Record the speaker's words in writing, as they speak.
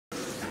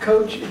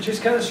Coach, it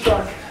just kind of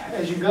struck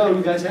as you go.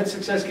 You guys had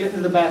success getting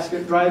to the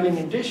basket, driving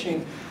and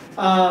dishing,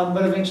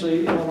 but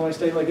eventually Illinois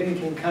State, like any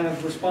team, kind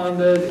of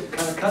responded,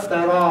 kind of cut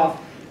that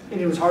off, and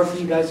it was hard for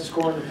you guys to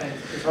score in the paint.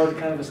 It was hard to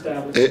kind of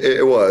establish.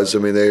 It was. I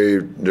mean,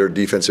 their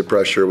defensive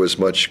pressure was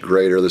much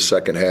greater the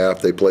second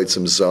half. They played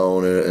some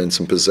zone and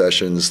some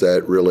possessions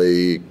that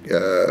really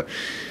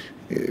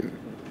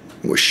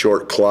with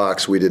short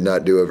clocks, we did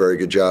not do a very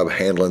good job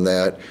handling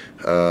that.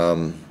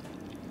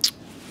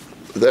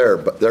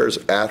 There's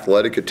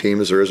athletic a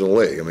team as there is in the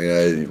league. I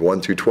mean,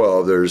 1 through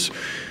 12,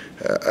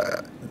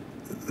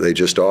 they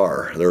just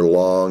are. They're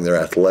long, they're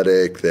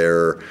athletic,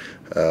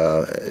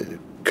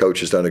 coach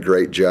has done a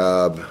great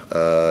job,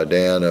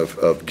 Dan,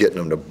 of getting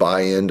them to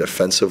buy in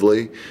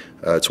defensively.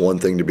 It's one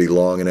thing to be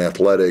long and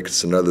athletic.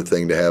 It's another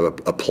thing to have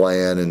a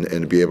plan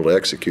and be able to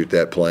execute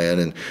that plan.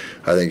 And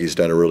I think he's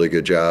done a really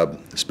good job,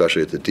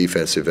 especially at the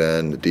defensive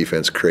end, the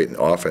defense creating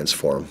offense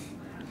for him.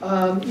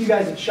 You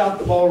guys had shot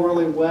the ball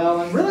really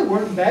well and really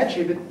weren't in bad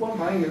shape. At one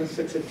point,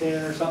 6 of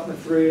 10 or something,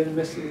 3, and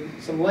missing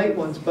some late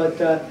ones. But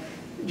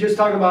just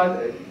talk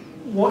about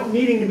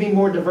needing to be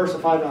more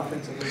diversified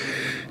offensively.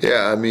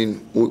 Yeah, I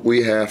mean,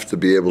 we have to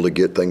be able to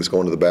get things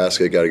going to the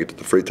basket. Got to get to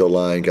the free throw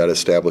line. Got to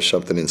establish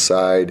something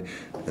inside,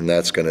 and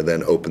that's going to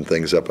then open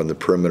things up on the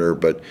perimeter.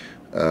 But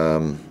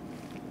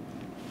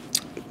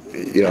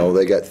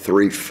they got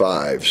 3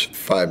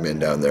 5 men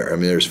down there. I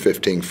mean, there's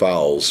 15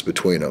 fouls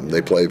between them.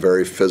 They play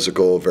very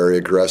physical, very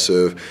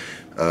aggressive,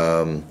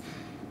 and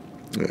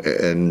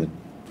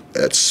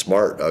that's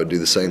smart. I would do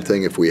the same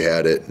thing if we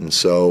had it. And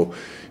so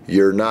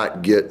you're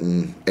not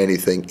getting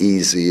anything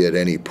easy at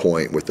any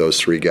point with those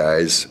 3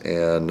 guys.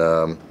 And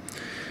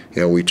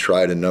we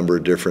tried a number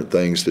of different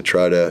things to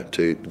try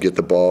to get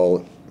the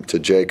ball to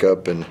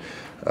Jacob, and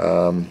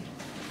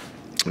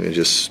it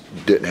just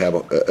didn't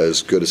have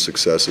as good a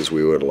success as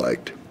we would have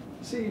liked.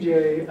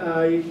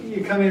 CJ,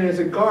 you come in as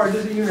a guard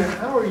as a unit.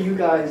 How are you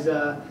guys,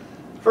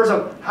 first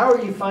off, how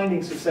are you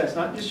finding success?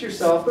 Not just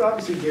yourself, but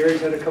obviously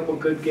Gary's had a couple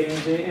good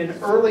games. And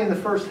early in the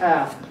first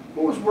half,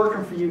 what was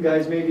working for you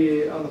guys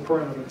maybe on the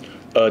perimeter?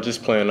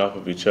 Just playing off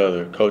of each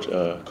other.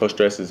 Coach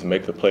stresses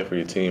make the play for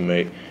your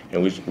teammate,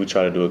 and we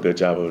try to do a good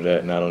job of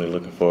that, not only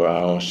looking for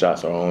our own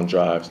shots, our own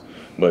drives,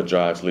 but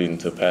drives leading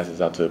to passes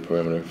out to the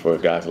perimeter for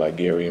guys like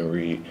Gary and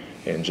Reed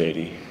and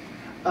JD.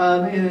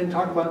 And then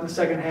talk about in the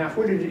second half.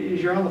 As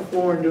you're on the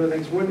floor and doing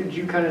things, what did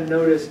you kind of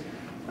notice?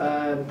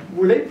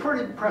 Were they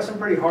pressing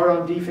pretty hard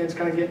on defense,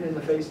 kind of getting in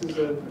the faces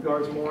of the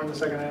guards more in the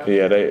second half?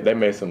 Yeah, they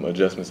made some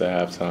adjustments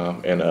at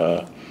halftime, and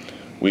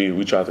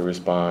we tried to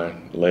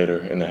respond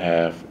later in the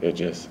half.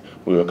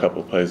 We were a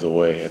couple plays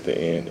away at the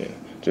end and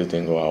just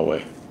didn't go our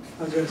way.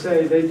 I was going to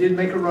say, they did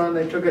make a run,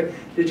 they took it.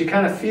 Did you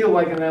kind of feel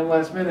like in that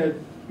last minute,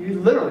 you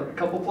literally, a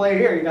couple play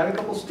here, you got a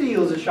couple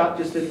steals, the shot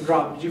just didn't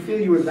drop. Did you feel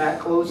you were that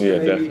close to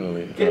maybe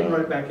definitely getting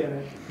right back in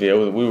it? Yeah,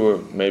 we were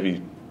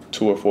maybe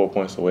 2 or 4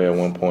 points away at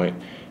one point,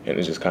 and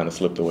it just kind of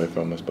slipped away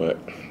from us. But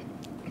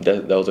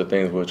those are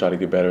things we'll try to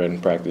get better at in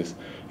practice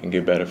and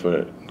get better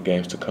for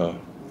games to come.